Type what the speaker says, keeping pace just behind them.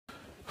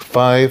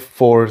Five,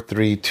 four,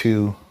 three,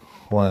 two,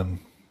 one.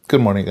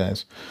 Good morning,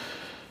 guys.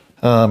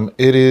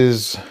 It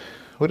is,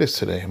 what is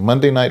today?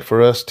 Monday night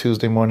for us,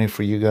 Tuesday morning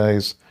for you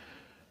guys.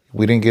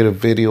 We didn't get a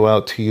video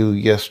out to you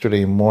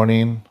yesterday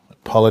morning.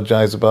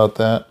 Apologize about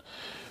that.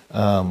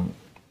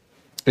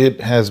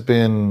 It has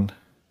been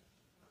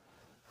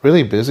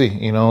really busy,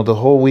 the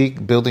whole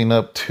week building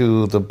up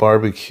to the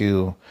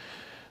barbecue.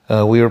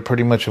 We were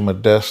pretty much in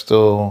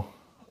Modesto,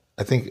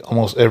 I think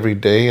almost every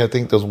day. I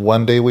think there's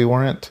one day we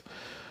weren't.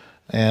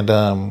 And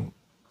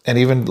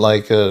even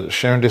like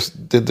Sharon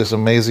just did this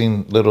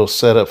amazing little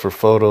setup for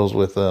photos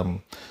with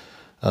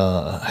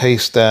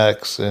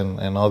haystacks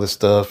and all this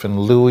stuff. And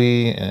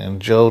Louie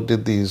and Joe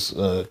did these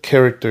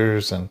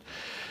characters, and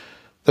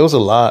there was a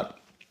lot.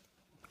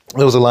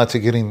 There was a lot to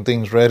getting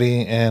things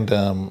ready.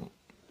 And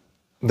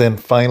then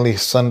finally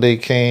Sunday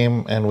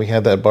came, and we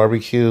had that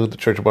barbecue, the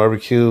church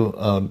barbecue.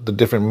 The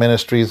different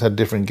ministries had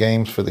different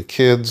games for the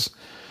kids,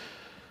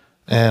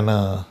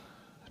 and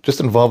just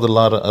involved a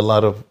lot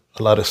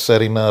of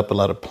setting up, a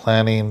lot of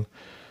planning,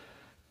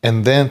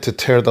 and then to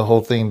tear the whole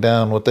thing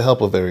down with the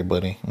help of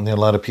everybody. And a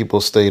lot of people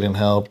stayed and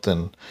helped,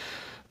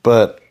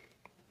 but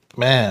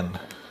man,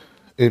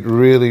 it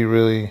really,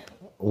 really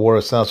wore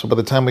us out. So by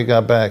the time we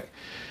got back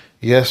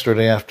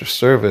yesterday after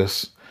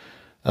service,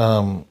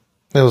 there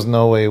was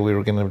no way we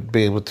were going to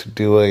be able to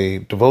do a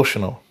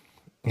devotional,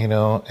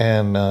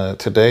 and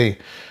today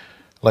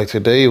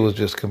it was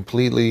just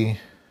completely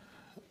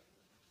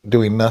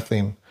doing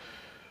nothing.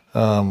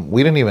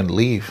 We didn't even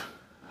leave,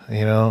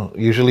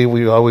 Usually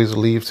we always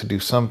leave to do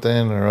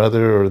something or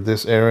other, or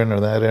this errand or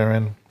that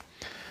errand.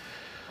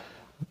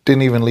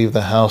 Didn't even leave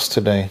the house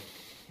today,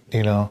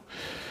 and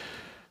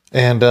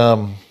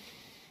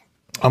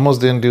almost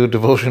didn't do a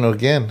devotional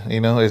again.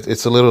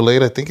 It's a little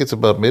late. I think it's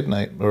about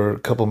midnight or a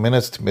couple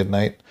minutes to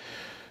midnight.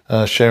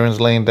 Sharon's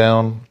laying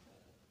down,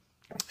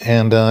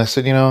 and I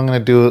said, I'm going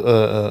to do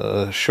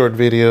a short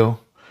video.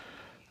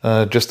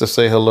 Just to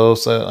say hello.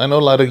 So I know a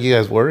lot of you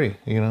guys worry,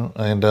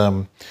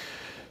 and,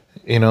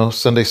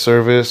 Sunday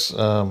service,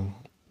 that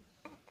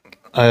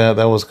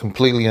was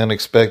completely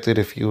unexpected.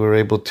 If you were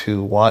able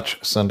to watch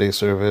Sunday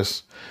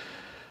service,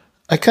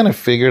 I kind of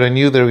figured, I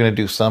knew they were going to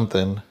do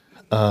something,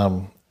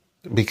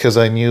 because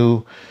I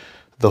knew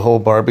the whole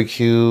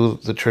barbecue,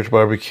 the church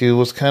barbecue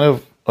was kind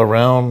of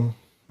around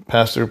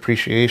pastor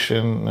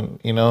appreciation,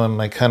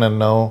 and I kind of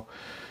know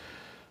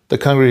the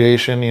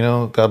congregation,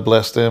 God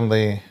bless them.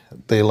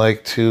 They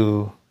like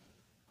to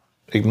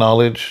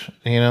acknowledge,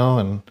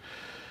 and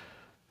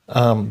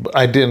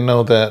I didn't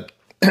know that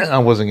I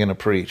wasn't going to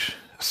preach.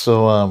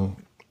 So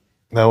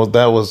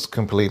that was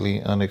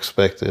completely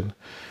unexpected.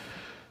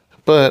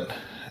 But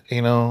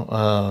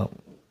the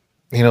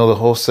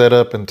whole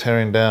setup and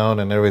tearing down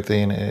and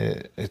everything,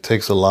 it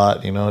takes a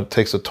lot. It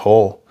takes a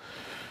toll,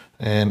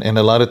 and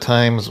a lot of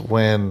times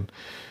when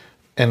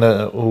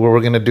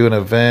we're going to do an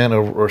event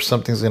or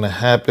something's going to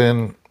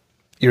happen,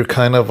 you're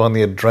kind of on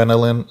the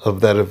adrenaline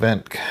of that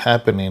event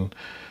happening.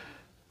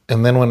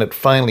 And then when it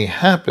finally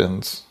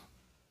happens,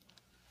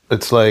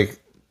 it's like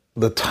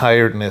the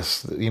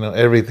tiredness,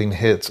 everything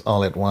hits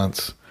all at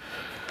once,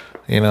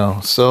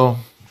 So,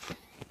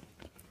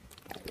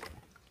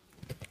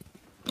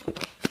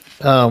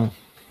 I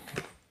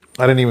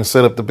didn't even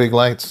set up the big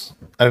lights.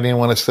 I didn't even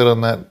want to sit on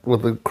that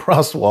with the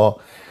cross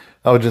wall.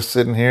 I was just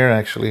sitting here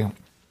actually.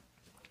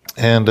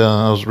 And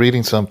I was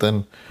reading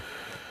something,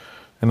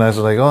 and I was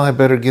like, oh, I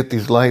better get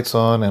these lights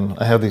on. And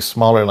I have these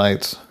smaller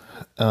lights.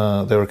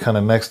 They were kind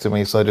of next to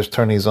me, so I just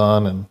turned these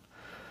on and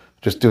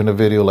just doing a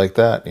video like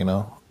that,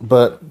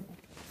 But,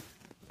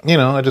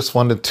 I just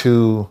wanted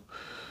to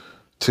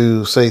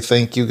say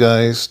thank you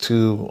guys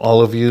to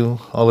all of you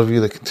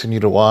that continue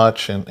to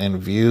watch and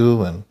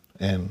view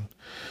and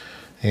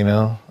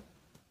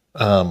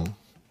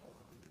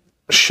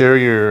share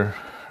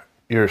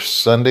your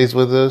Sundays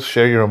with us,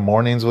 share your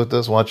mornings with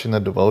us, watching the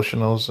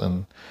devotionals.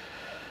 And,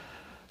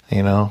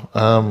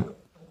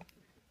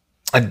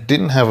 I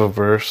didn't have a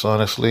verse,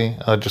 honestly.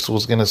 I just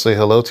was going to say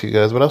hello to you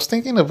guys, but I was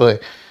thinking of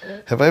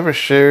have I ever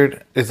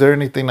shared, is there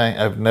anything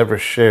I've never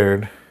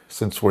shared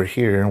since we're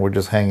here and we're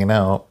just hanging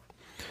out?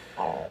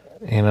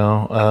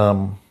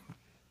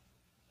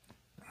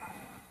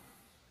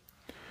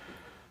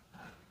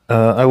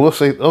 I will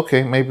say,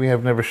 okay, maybe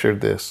I've never shared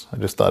this. I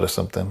just thought of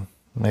something.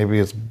 Maybe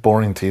it's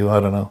boring to you.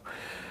 I don't know.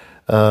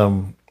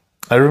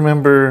 I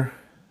remember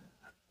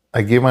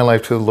I gave my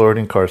life to the Lord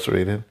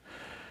incarcerated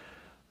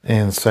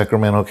in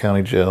Sacramento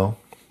County Jail.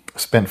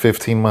 Spent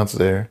 15 months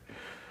there.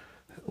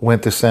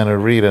 Went to Santa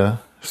Rita.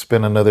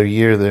 Spent another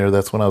year there.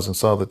 That's when I was in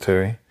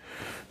solitary.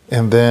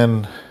 And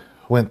then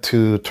went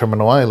to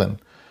Terminal Island.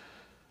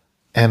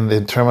 And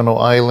in Terminal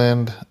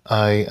Island,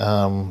 I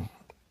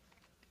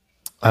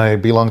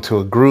belonged to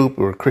a group,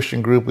 or a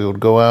Christian group. We would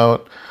go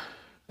out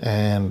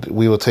and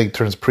we would take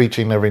turns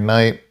preaching every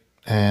night.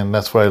 And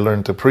that's where I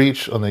learned to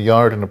preach, on the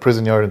yard, in the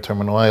prison yard in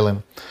Terminal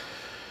Island.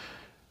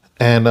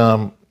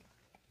 And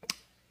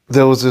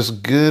there was this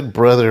good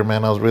brother,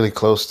 man, I was really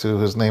close to.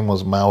 His name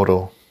was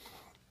Mauro.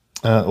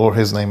 Or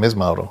his name is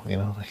Mauro.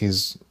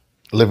 He's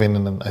living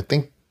in, I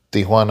think,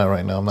 Tijuana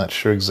right now. I'm not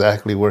sure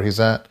exactly where he's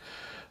at.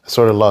 I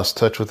sort of lost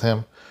touch with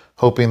him,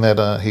 hoping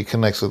that he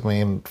connects with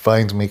me and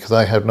finds me because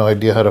I have no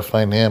idea how to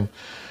find him.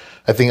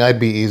 I think I'd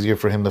be easier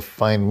for him to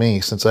find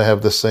me since I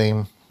have the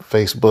same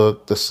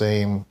Facebook, the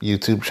same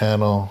YouTube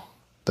channel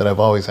that I've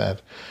always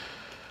had.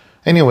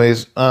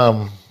 Anyways,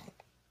 I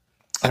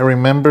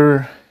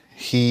remember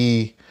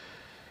he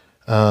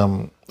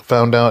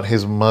found out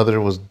his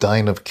mother was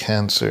dying of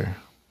cancer.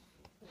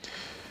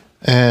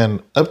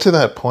 And up to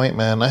that point,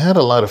 man, I had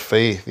a lot of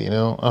faith, you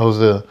know. I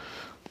was a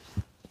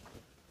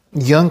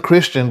young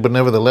Christian, but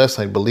nevertheless,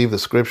 I believed the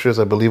scriptures.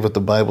 I believed what the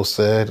Bible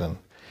said. And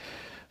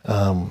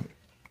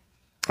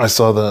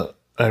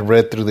I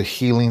read through the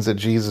healings that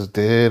Jesus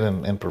did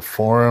and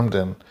performed.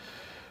 And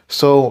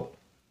so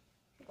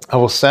I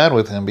was sad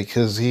with him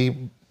because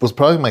he was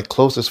probably my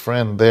closest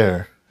friend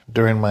there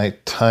during my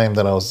time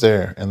that I was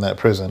there in that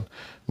prison.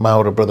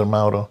 Mauro, brother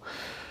Mauro.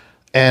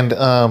 And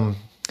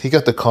he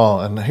got the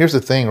call. And here's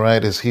the thing,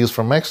 right, is he was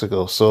from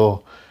Mexico.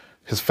 So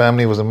his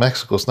family was in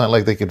Mexico. It's not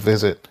like they could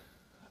visit.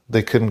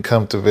 They couldn't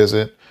come to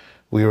visit.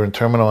 We were in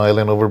Terminal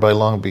Island over by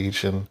Long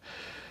Beach. And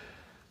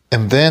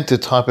then to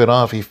top it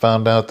off, he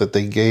found out that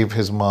they gave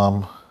his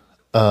mom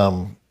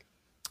 3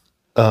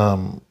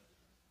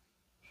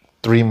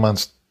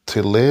 months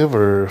to live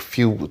or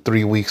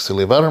 3 weeks to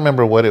live. I don't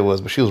remember what it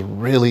was, but she was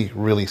really,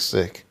 really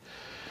sick.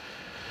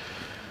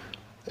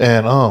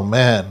 And oh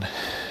man,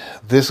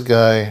 this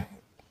guy,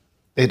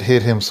 it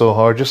hit him so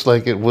hard, just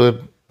like it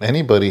would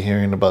anybody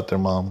hearing about their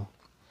mom.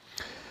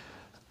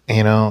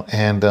 You know,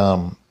 and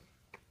I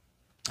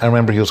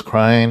remember he was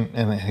crying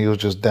and he was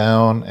just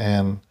down,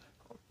 and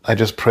I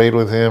just prayed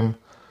with him.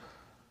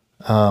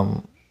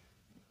 I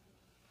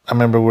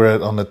remember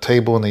we're on the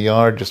table in the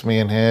yard, just me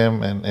and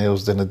him, and it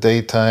was in the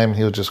daytime.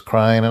 He was just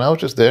crying, and I was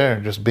just there,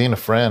 just being a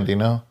friend, you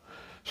know.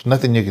 There's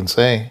nothing you can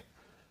say.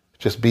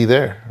 Just be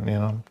there, you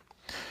know.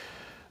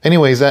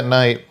 Anyways, that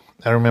night,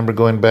 I remember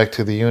going back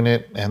to the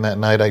unit, and that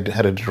night I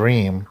had a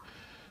dream.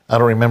 I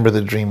don't remember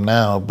the dream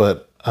now,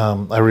 but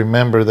I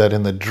remember that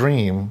in the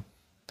dream,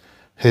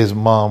 his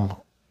mom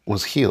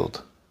was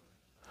healed.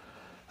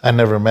 I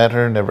never met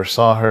her, never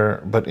saw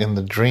her, but in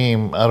the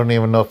dream, I don't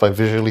even know if I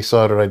visually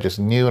saw it or I just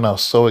knew, and I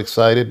was so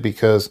excited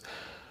because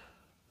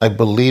I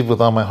believed with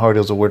all my heart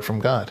it was a word from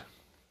God.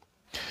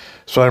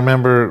 So I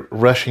remember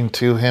rushing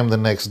to him the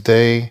next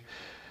day,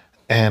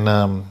 and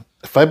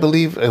if I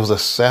believe it was a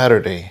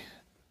Saturday,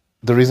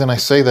 the reason I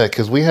say that,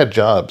 because we had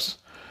jobs,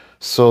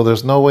 so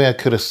there's no way I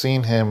could have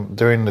seen him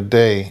during the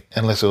day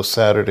unless it was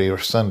Saturday or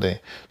Sunday.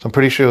 So I'm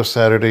pretty sure it was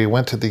Saturday.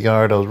 Went to the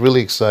yard. I was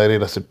really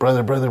excited. I said,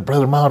 brother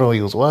Mauro. He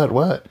goes,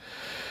 what?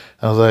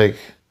 I was like,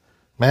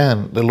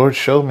 man, the Lord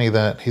showed me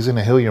that he's going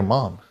to heal your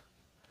mom.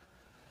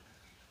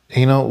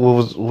 You know,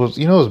 what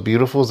was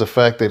beautiful is the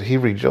fact that he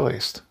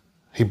rejoiced.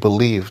 He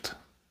believed.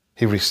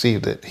 He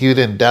received it. He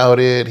didn't doubt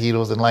it. He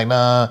wasn't like,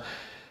 nah.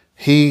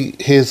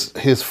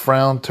 His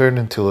frown turned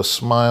into a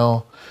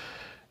smile.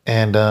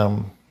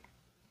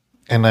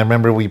 And I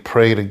remember we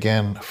prayed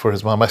again for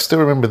his mom. I still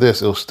remember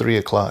this. It was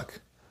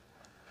 3:00.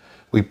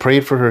 We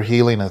prayed for her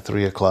healing at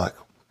 3:00.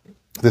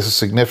 This is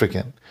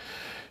significant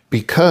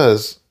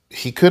because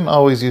he couldn't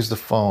always use the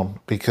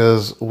phone,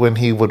 because when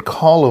he would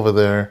call over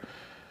there,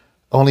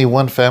 only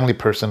one family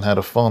person had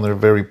a phone. They're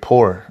very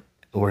poor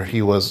where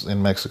he was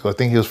in Mexico. I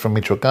think he was from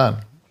Michoacan.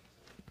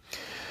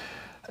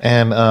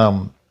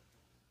 And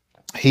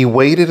he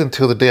waited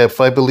until the day, if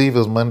I believe it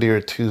was Monday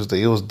or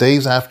Tuesday. It was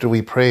days after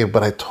we prayed,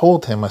 but I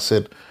told him, I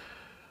said,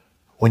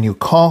 when you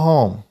call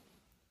home,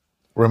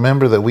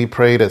 remember that we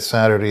prayed at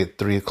Saturday at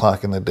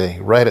 3:00 in the day,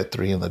 right at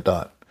 3 in the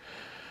dot.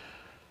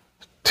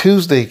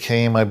 Tuesday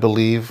came, I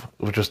believe,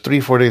 which was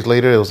 3-4 days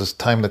later. It was his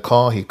time to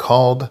call. He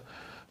called,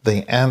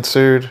 they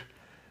answered,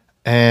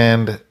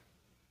 and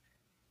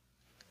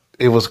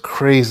it was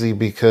crazy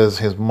because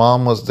his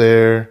mom was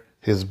there,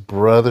 his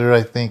brother,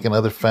 I think, and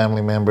other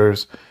family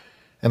members,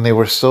 and they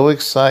were so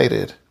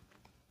excited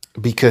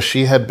because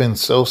she had been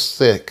so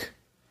sick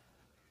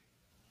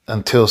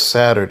until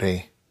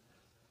Saturday.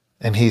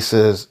 And he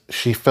says,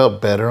 she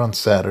felt better on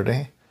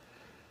Saturday.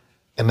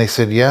 And they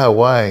said, yeah,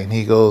 why? And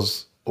he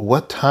goes,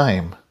 what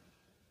time?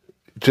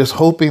 Just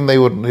hoping they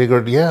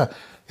go, yeah,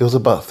 it was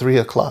about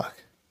 3:00.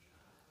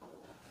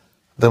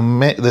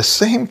 The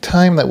same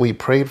time that we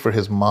prayed for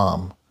his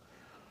mom,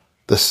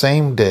 the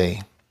same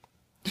day,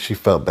 she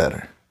felt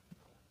better.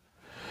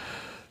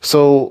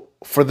 So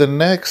for the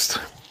next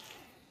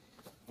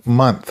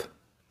month,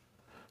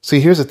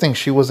 see, here's the thing.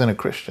 She wasn't a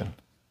Christian.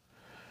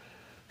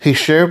 He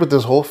shared with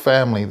his whole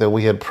family that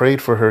we had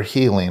prayed for her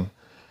healing.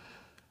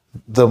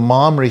 The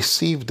mom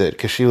received it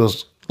because she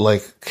was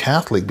like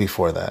Catholic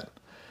before that.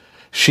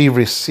 She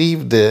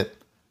received it,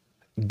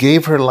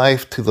 gave her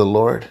life to the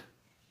Lord,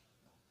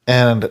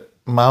 and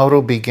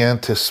Mauro began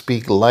to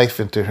speak life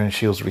into her, and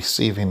she was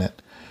receiving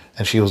it,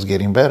 and she was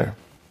getting better.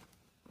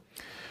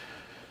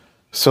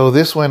 So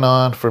this went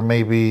on for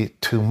maybe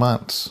 2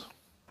 months.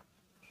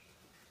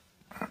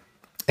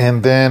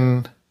 And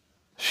then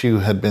she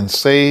had been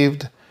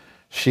saved.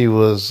 She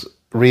was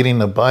reading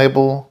the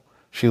Bible.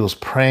 She was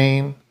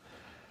praying.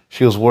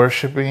 She was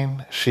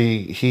worshiping.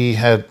 He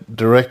had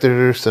directed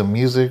her some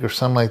music or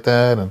something like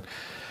that, and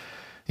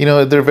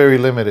they're very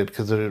limited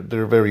because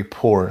they're very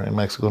poor in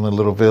Mexico in a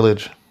little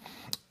village,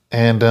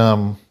 and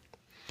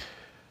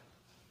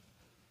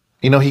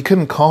he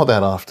couldn't call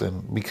that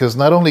often because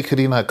not only could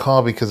he not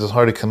call because it's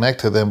hard to connect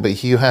to them,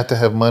 but you had to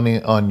have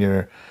money on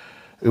your.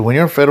 When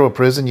you're in federal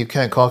prison, you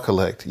can't call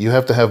collect. You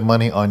have to have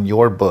money on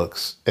your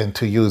books and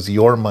to use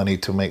your money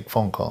to make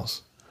phone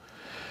calls.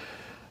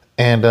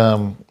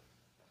 And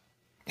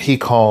he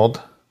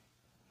called,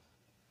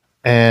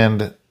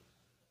 and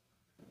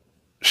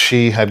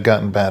she had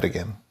gotten bad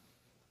again.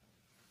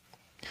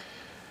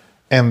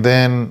 And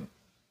then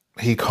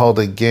he called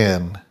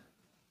again,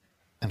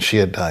 and she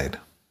had died.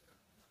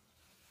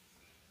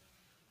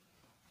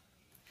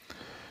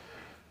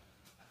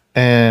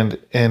 And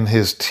in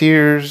his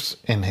tears,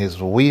 in his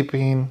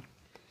weeping,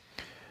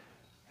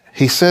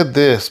 he said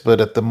this, but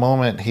at the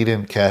moment he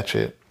didn't catch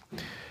it.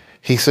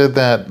 He said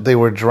that they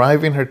were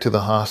driving her to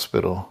the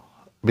hospital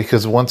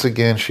because once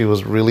again she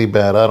was really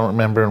bad. I don't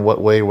remember in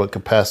what way, what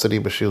capacity,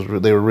 but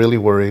they were really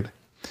worried.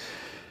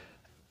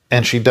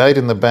 And she died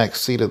in the back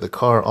seat of the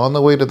car on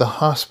the way to the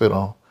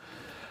hospital.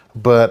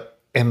 But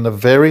in the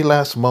very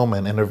last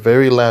moment, in her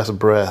very last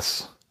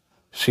breaths,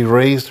 she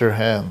raised her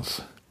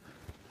hands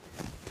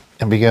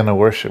and began to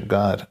worship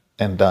God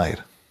and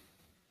died.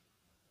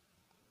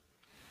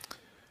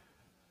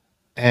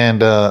 And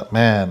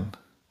man,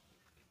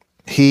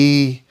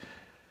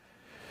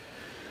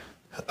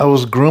 I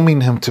was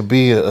grooming him to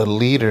be a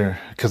leader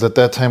because at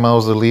that time I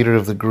was the leader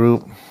of the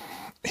group.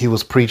 He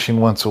was preaching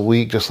once a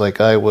week just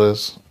like I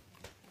was.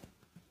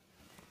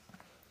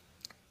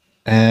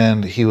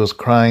 And he was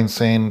crying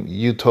saying,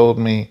 "You told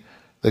me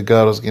that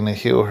God was going to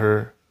heal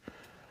her.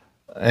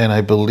 And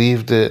I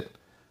believed it.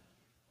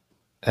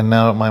 And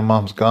now my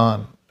mom's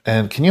gone."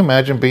 And can you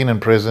imagine being in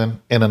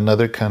prison in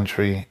another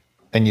country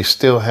and you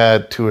still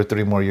had 2 or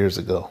 3 more years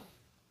to go?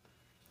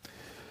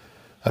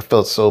 I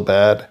felt so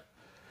bad.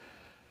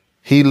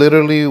 He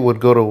literally would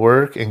go to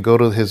work and go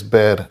to his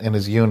bed in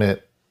his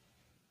unit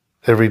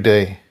every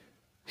day.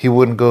 He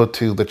wouldn't go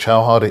to the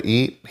chow hall to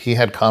eat. He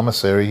had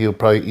commissary. He would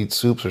probably eat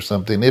soups or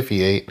something if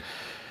he ate.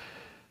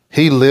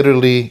 He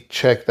literally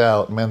checked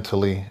out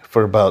mentally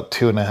for about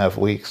 2.5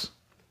 weeks.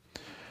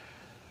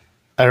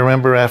 I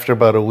remember after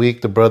about a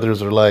week, the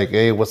brothers are like,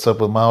 "Hey, what's up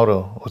with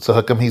Mauro?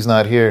 How come he's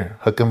not here?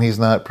 How come he's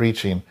not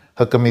preaching?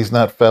 How come he's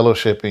not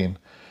fellowshipping?"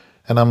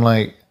 And I'm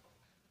like,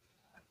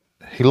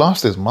 he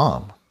lost his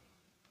mom.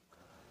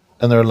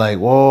 And they're like,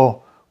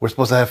 "Whoa, we're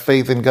supposed to have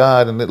faith in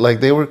God." And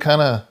they were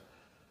kind of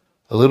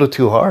a little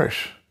too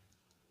harsh.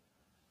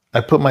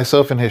 I put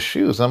myself in his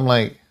shoes. I'm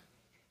like,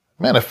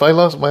 man, if I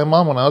lost my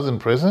mom when I was in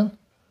prison,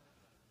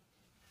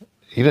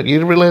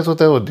 you realize what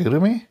that would do to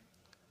me?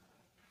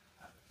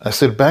 I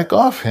said, back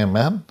off him,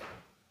 man.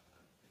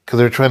 Because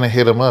they're trying to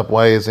hit him up.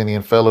 Why isn't he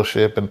in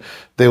fellowship? And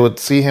they would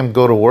see him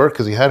go to work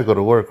because he had to go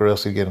to work or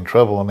else he'd get in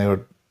trouble. And they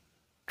would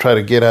try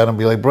to get at him and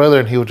be like, "Brother,"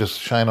 and he would just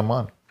shine them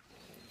on.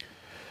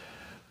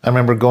 I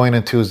remember going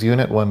into his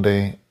unit one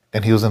day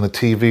and he was in the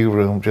TV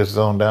room just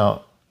zoned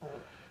out.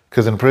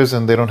 Because in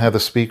prison, they don't have the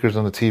speakers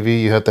on the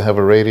TV. You have to have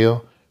a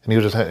radio. And he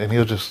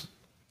was just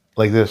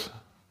like this.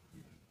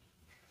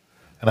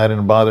 And I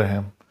didn't bother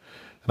him.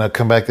 And I'd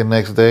come back the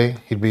next day,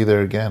 he'd be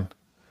there again.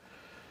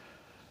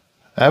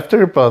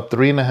 After about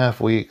 3.5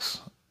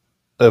 weeks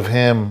of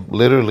him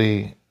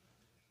literally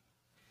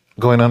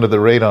going under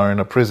the radar in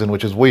a prison,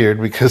 which is weird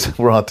because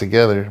we're all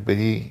together, but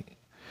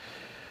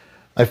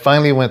I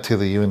finally went to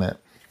the unit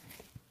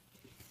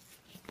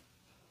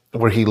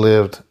where he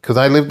lived. Because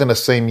I lived in the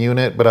same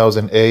unit, but I was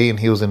in A and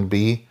he was in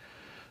B.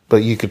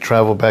 But you could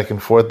travel back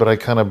and forth, but I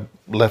kind of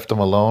left him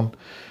alone.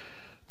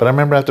 But I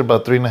remember after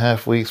about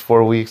 3.5 weeks,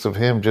 4 weeks of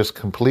him just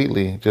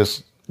completely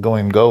just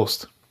going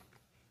ghost.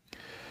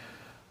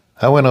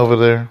 I went over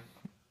there.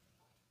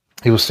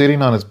 He was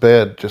sitting on his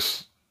bed,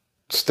 just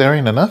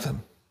staring at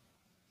nothing.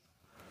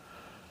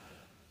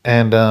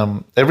 And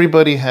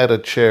everybody had a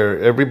chair.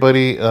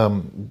 Everybody,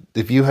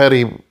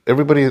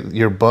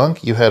 your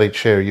bunk, you had a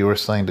chair. You were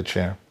assigned a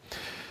chair.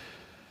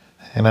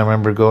 And I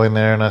remember going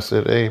there and I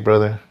said, "Hey,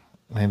 brother."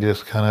 And he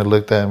just kind of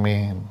looked at me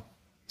and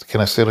said, "Can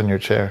I sit on your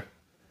chair?"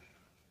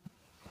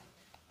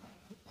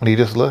 And he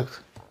just looked,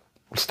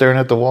 staring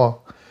at the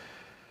wall.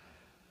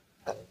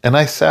 And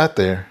I sat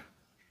there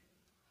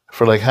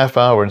for like half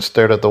hour and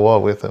stared at the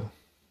wall with him.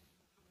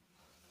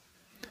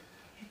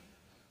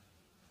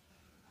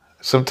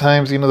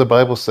 Sometimes, the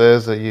Bible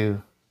says that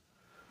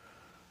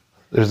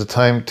there's a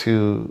time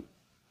to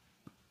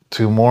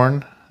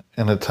mourn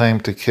and a time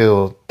to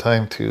kill,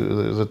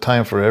 there's a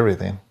time for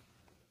everything.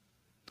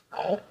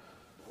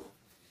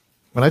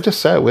 But I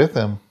just sat with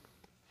him.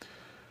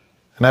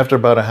 And after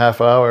about a half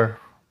hour,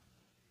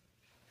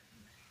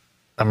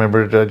 I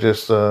remember I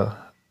just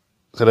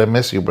said, "I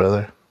miss you,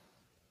 brother."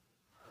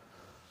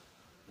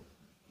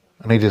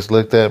 And he just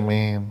looked at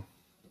me and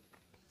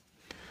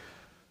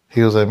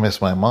he goes, "I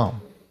miss my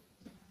mom."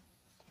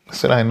 I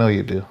said, "I know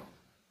you do.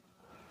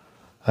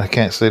 I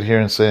can't sit here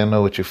and say I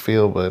know what you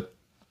feel, but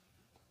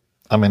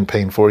I'm in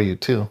pain for you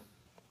too."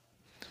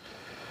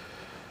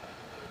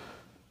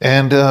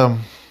 And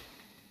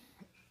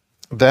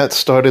that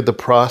started the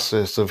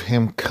process of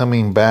him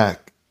coming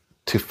back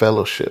to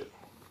fellowship.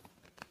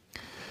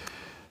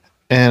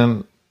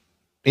 And,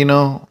 you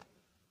know,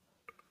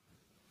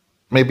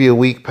 maybe a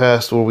week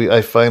passed where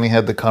I finally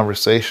had the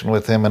conversation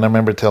with him, and I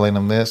remember telling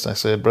him this. I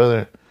said,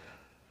 brother,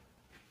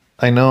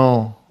 I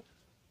know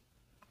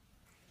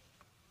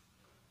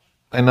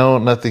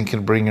nothing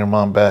can bring your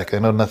mom back. I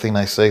know nothing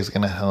I say is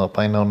going to help.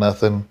 I know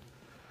nothing.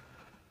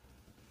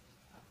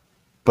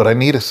 But I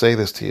need to say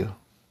this to you.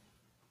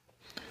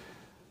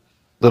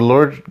 The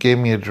Lord gave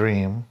me a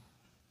dream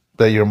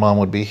that your mom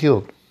would be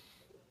healed.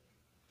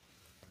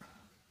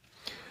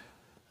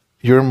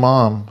 Your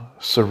mom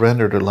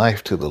surrendered her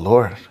life to the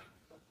Lord.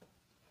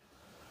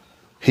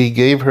 He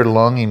gave her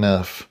long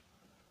enough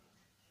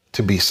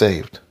to be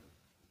saved.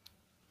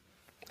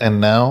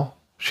 And now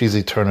she's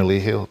eternally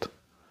healed.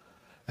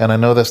 And I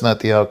know that's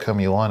not the outcome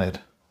you wanted.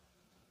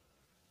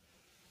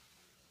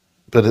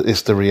 But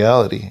it's the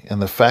reality.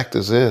 And the fact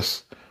is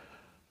this: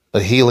 a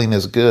healing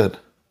is good.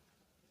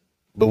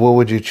 But what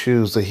would you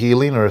choose, a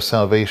healing or a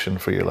salvation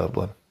for your loved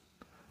one,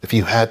 if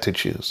you had to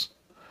choose?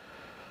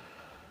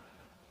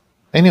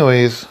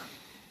 Anyways,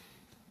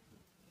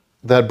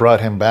 that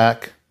brought him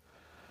back.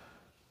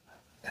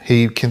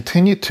 He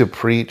continued to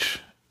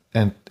preach,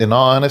 and in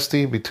all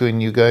honesty, between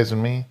you guys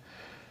and me,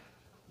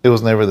 it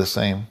was never the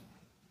same.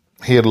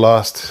 He had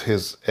lost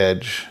his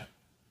edge.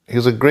 He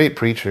was a great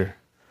preacher,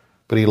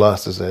 but he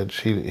lost his edge.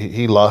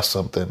 He lost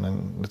something,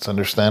 and it's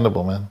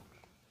understandable, man.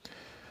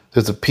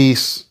 There's a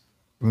piece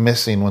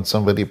missing when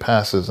somebody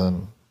passes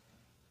and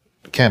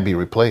can't be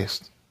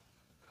replaced.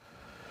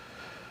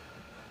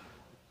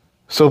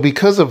 So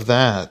because of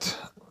that,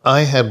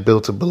 I had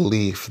built a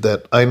belief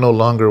that I no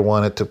longer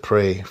wanted to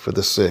pray for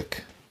the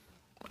sick.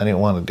 I didn't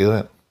want to do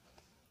it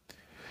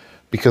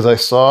because I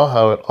saw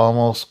how it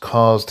almost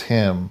caused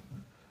him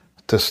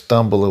to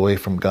stumble away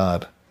from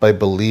God by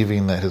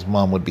believing that his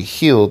mom would be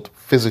healed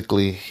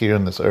physically here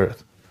on this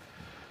earth.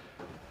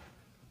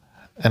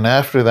 And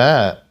after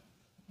that,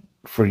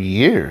 for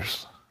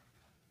years,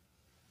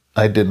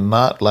 I did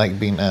not like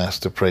being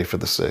asked to pray for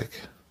the sick.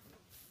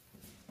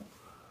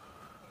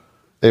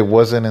 It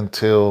wasn't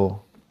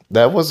until,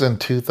 that was in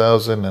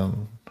 2000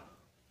 and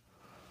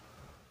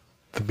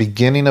the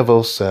beginning of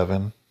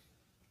 2007.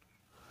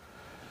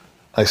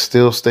 I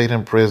still stayed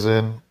in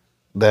prison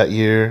that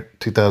year,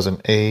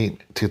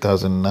 2008,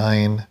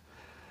 2009.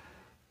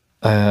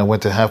 I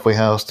went to Halfway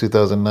House,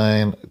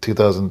 2009,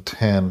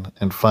 2010.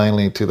 And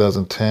finally,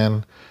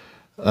 2010,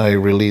 I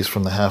released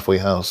from the Halfway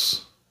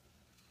House.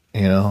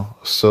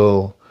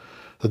 So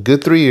a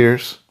good 3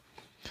 years.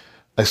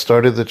 I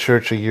started the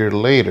church a year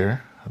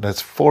later.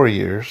 That's 4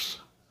 years.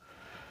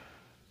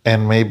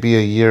 And maybe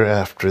a year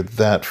after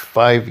that,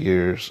 5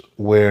 years,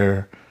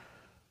 where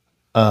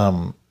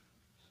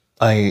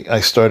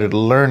I started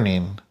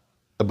learning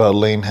about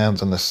laying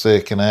hands on the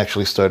sick, and I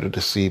actually started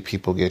to see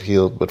people get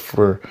healed. But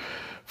for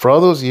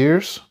all those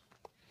years,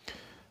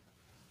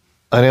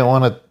 I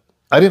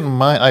didn't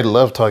mind. I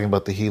love talking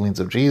about the healings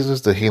of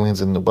Jesus, the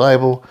healings in the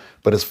Bible.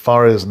 But as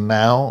far as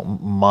now,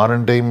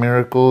 modern day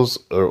miracles,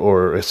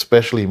 or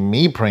especially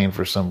me praying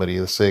for somebody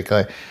that's sick,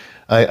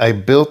 I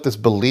built this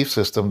belief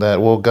system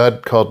that, well,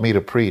 God called me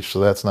to preach, so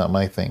that's not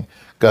my thing.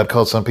 God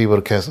called some people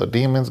to cast out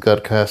demons.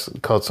 God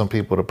called some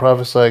people to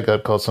prophesy.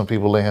 God called some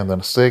people to lay hands on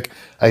the sick.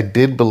 I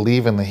did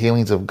believe in the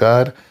healings of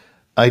God.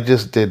 I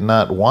just did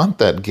not want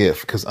that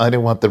gift because I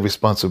didn't want the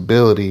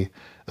responsibility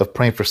of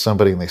praying for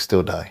somebody and they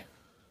still die.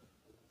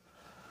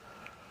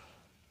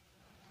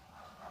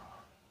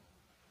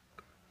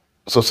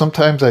 So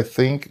sometimes I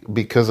think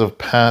because of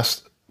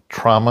past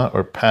trauma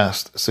or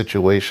past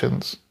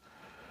situations,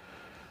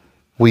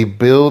 we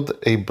build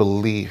a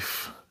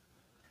belief.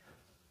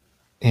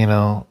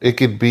 It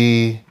could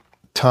be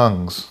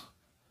tongues.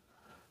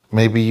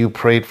 Maybe you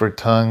prayed for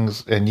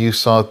tongues and you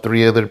saw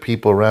 3 other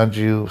people around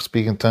you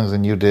speaking tongues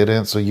and you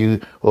didn't. So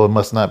it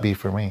must not be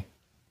for me.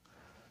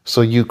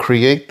 So you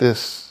create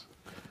this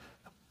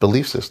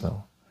belief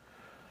system.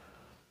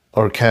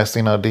 Or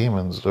casting out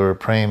demons, or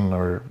praying,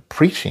 or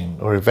preaching,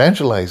 or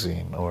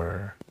evangelizing,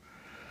 or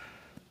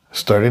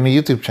starting a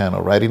YouTube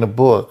channel, writing a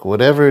book,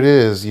 whatever it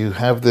is, you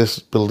have this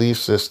belief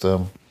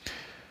system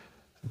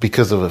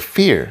because of a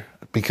fear.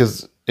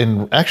 Because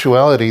in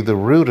actuality, the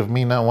root of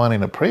me not wanting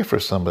to pray for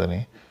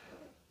somebody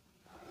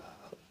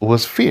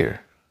was fear.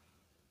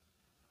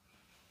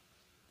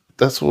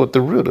 That's what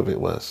the root of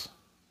it was.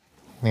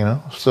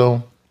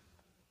 So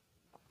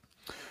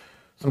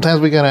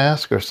sometimes we got to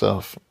ask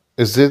ourselves,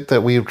 is it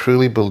that we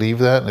truly believe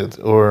that?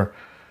 Or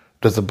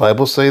does the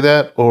Bible say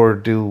that? Or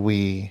do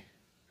we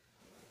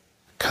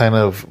kind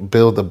of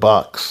build a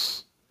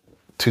box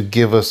to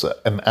give us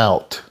an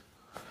out?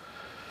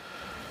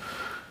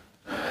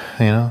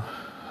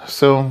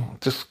 So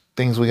just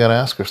things we got to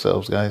ask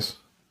ourselves, guys.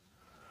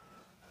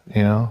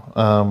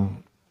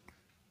 And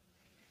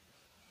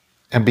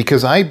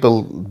because I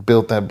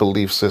built that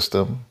belief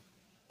system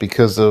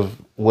because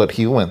of what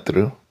he went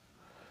through,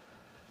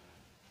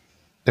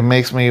 it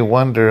makes me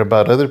wonder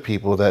about other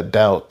people that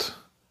doubt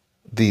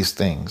these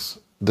things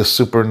the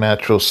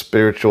supernatural,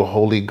 spiritual,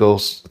 Holy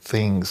Ghost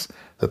things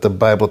that the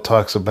Bible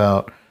talks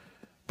about,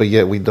 but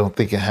yet we don't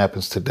think it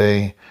happens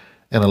today.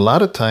 And a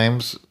lot of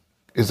times,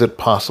 is it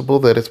possible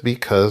that it's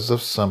because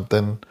of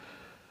something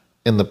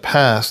in the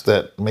past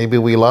that maybe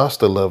we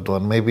lost a loved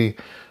one? Maybe,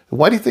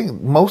 why do you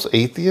think most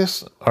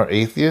atheists are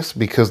atheists?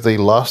 Because they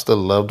lost a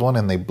loved one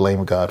and they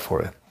blame God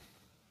for it.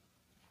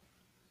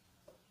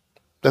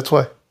 That's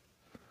why.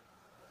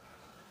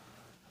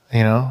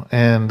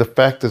 And the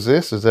fact is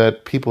this, is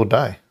that people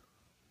die.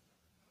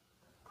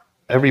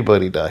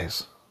 Everybody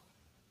dies.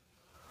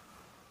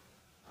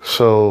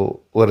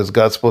 So what, is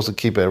God supposed to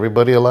keep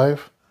everybody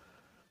alive?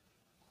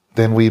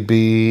 Then we'd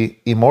be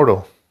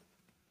immortal.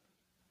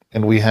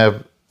 And we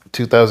have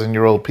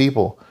 2,000-year-old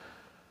people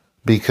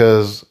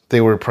because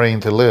they were praying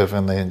to live,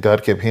 and then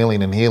God kept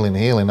healing and healing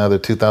and healing. Now they're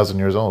 2,000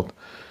 years old.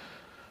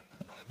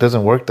 It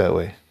doesn't work that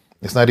way.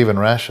 It's not even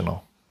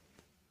rational.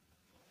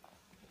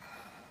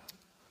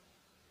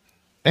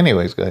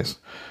 Anyways, guys,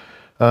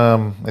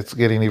 it's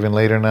getting even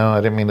later now. I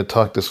didn't mean to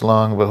talk this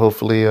long, but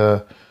hopefully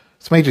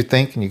it's made you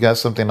think and you got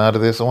something out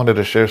of this. I wanted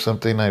to share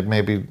something I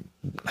maybe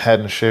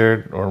hadn't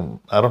shared, or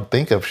I don't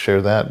think I've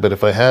shared that, but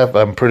if I have,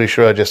 I'm pretty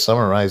sure I just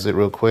summarized it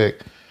real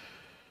quick.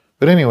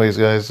 But anyways,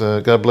 guys,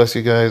 God bless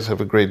you guys.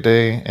 Have a great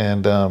day,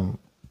 and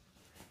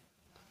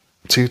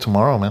see you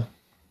tomorrow, man.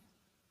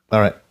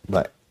 All right,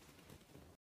 bye.